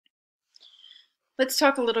Let's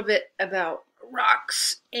talk a little bit about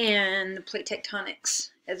rocks and plate tectonics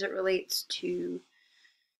as it relates to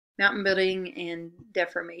mountain building and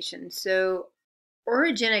deformation. So,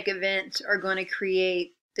 orogenic events are going to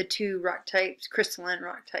create the two rock types, crystalline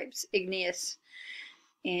rock types, igneous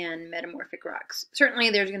and metamorphic rocks.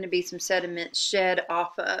 Certainly, there's going to be some sediment shed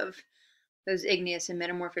off of those igneous and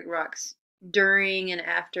metamorphic rocks during and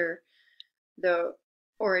after the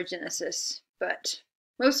orogenesis, but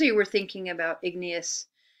mostly we're thinking about igneous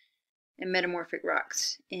and metamorphic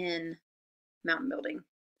rocks in mountain building.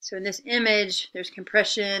 So in this image, there's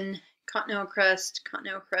compression, continental crust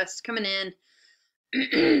coming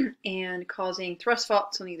in and causing thrust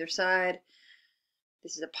faults on either side.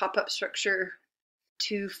 This is a pop-up structure,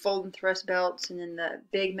 two fold and thrust belts, and then the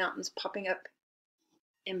big mountains popping up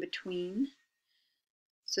in between.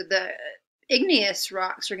 So the igneous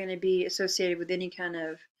rocks are going to be associated with any kind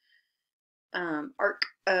of arc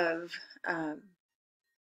of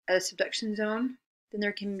a subduction zone. Then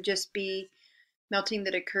there can just be melting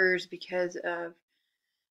that occurs because of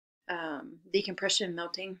decompression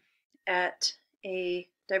melting at a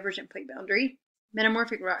divergent plate boundary.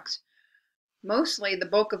 Metamorphic rocks, mostly the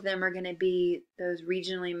bulk of them are going to be those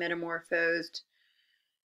regionally metamorphosed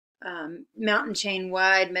mountain chain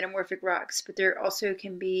wide metamorphic rocks, but there also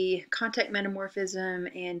can be contact metamorphism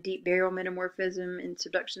and deep burial metamorphism in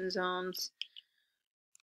subduction zones.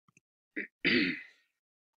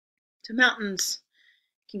 So mountains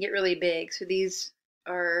can get really big. So these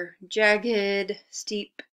are jagged,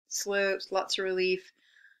 steep slopes, lots of relief,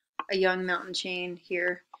 a young mountain chain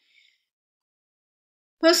here.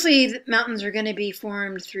 Mostly the mountains are going to be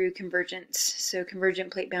formed through convergence, so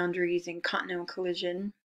convergent plate boundaries and continental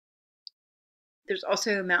collision. There's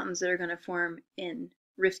also mountains that are going to form in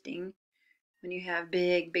rifting when you have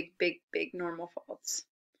big normal faults.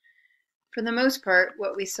 For the most part,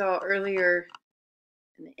 what we saw earlier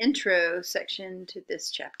in the intro section to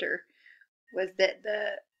this chapter was that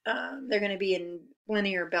they're going to be in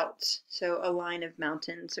linear belts, so a line of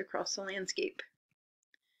mountains across the landscape.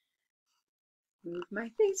 Move my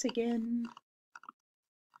face again.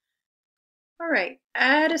 All right,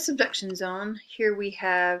 at a subduction zone, here we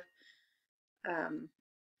have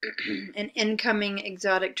an incoming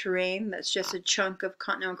exotic terrain that's just a chunk of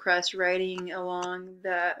continental crust riding along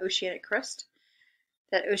the oceanic crust.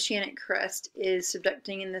 That oceanic crust is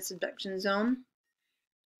subducting in the subduction zone.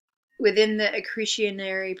 Within the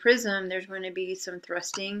accretionary prism, there's going to be some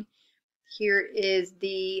thrusting. Here is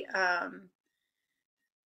the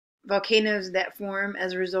volcanoes that form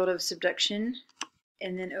as a result of subduction.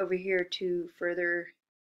 And then over here to further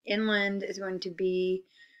inland is going to be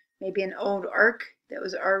maybe an old arc that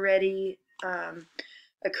was already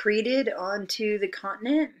accreted onto the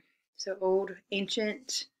continent. So old,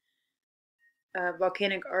 ancient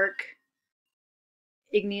volcanic arc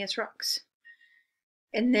igneous rocks.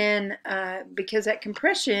 And then because that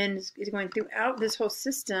compression is going throughout this whole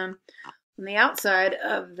system, on the outside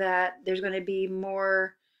of that, there's going to be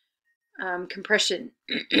more compression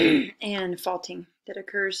and faulting that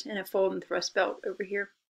occurs in a fold and thrust belt over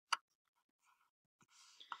here.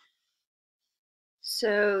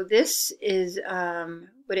 So this is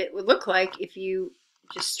what it would look like if you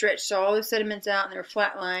just stretched all the sediments out and they were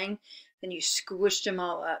flat lying, then you squished them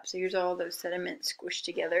all up. So here's all those sediments squished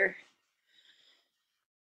together.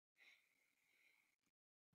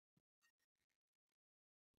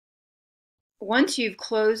 Once you've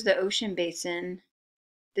closed the ocean basin,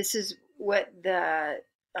 this is what the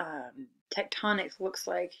tectonics looks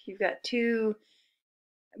like. You've got two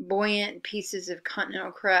buoyant pieces of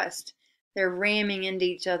continental crust. They're ramming into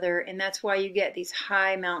each other, and that's why you get these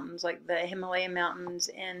high mountains like the Himalayan mountains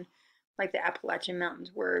and like the Appalachian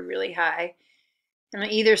mountains were really high. And on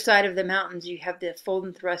either side of the mountains, you have the fold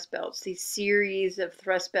and thrust belts, these series of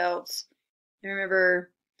thrust belts. And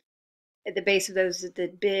remember, at the base of those is the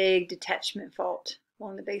big detachment fault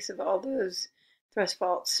along the base of all those thrust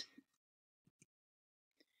faults.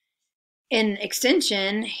 In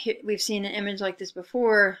extension, we've seen an image like this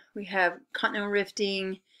before. We have continental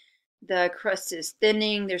rifting. The crust is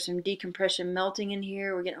thinning. There's some decompression melting in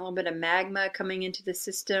here. We're getting a little bit of magma coming into the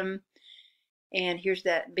system. And here's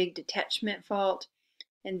that big detachment fault.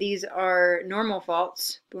 And these are normal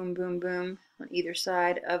faults, boom, boom, boom, on either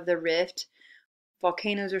side of the rift.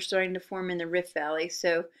 Volcanoes are starting to form in the Rift Valley.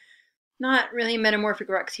 So not really metamorphic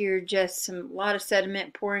rocks here, just a lot of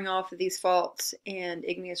sediment pouring off of these faults and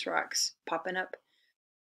igneous rocks popping up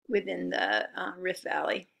within the Rift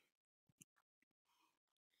Valley.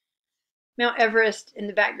 Mount Everest in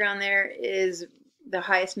the background there is the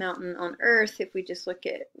highest mountain on Earth if we just look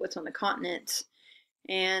at what's on the continents.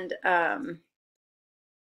 And the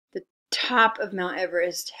top of Mount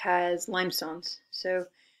Everest has limestones. So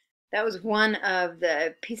that was one of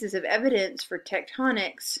the pieces of evidence for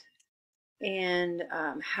tectonics and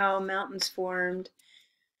how mountains formed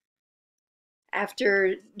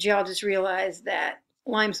after geologists realized that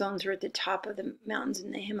limestones were at the top of the mountains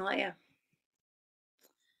in the Himalaya.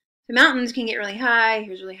 The mountains can get really high.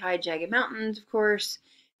 Here's really high, jagged mountains, of course.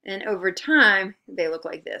 And over time, they look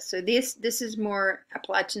like this. So this is more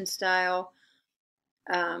Appalachian style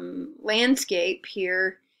landscape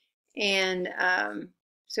here. And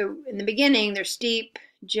so in the beginning, they're steep,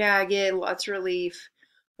 jagged, lots of relief.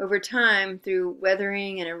 Over time, through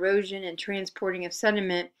weathering and erosion and transporting of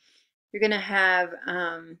sediment, you're going to have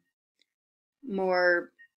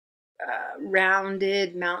more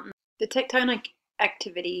rounded mountains. The tectonic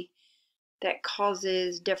activity that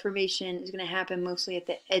causes deformation is going to happen mostly at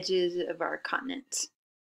the edges of our continents,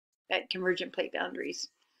 at convergent plate boundaries.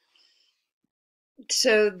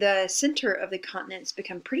 So the center of the continents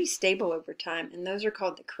become pretty stable over time, and those are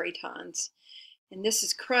called the cratons. And this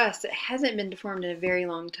is crust that hasn't been deformed in a very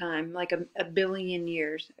long time, like a billion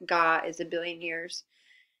years. Ga is a billion years.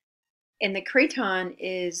 And the craton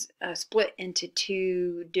is split into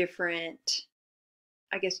two different,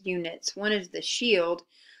 I guess, units. One is the shield.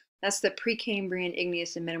 That's the Precambrian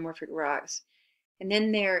igneous and metamorphic rocks. And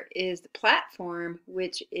then there is the platform,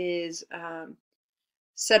 which is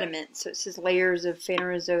sediment. So it says layers of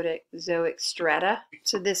Phanerozoic strata.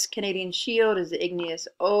 So this Canadian shield is the igneous,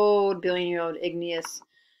 old billion-year-old igneous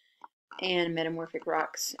and metamorphic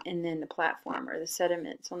rocks. And then the platform, or the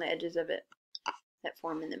sediments on the edges of it that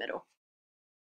form in the middle.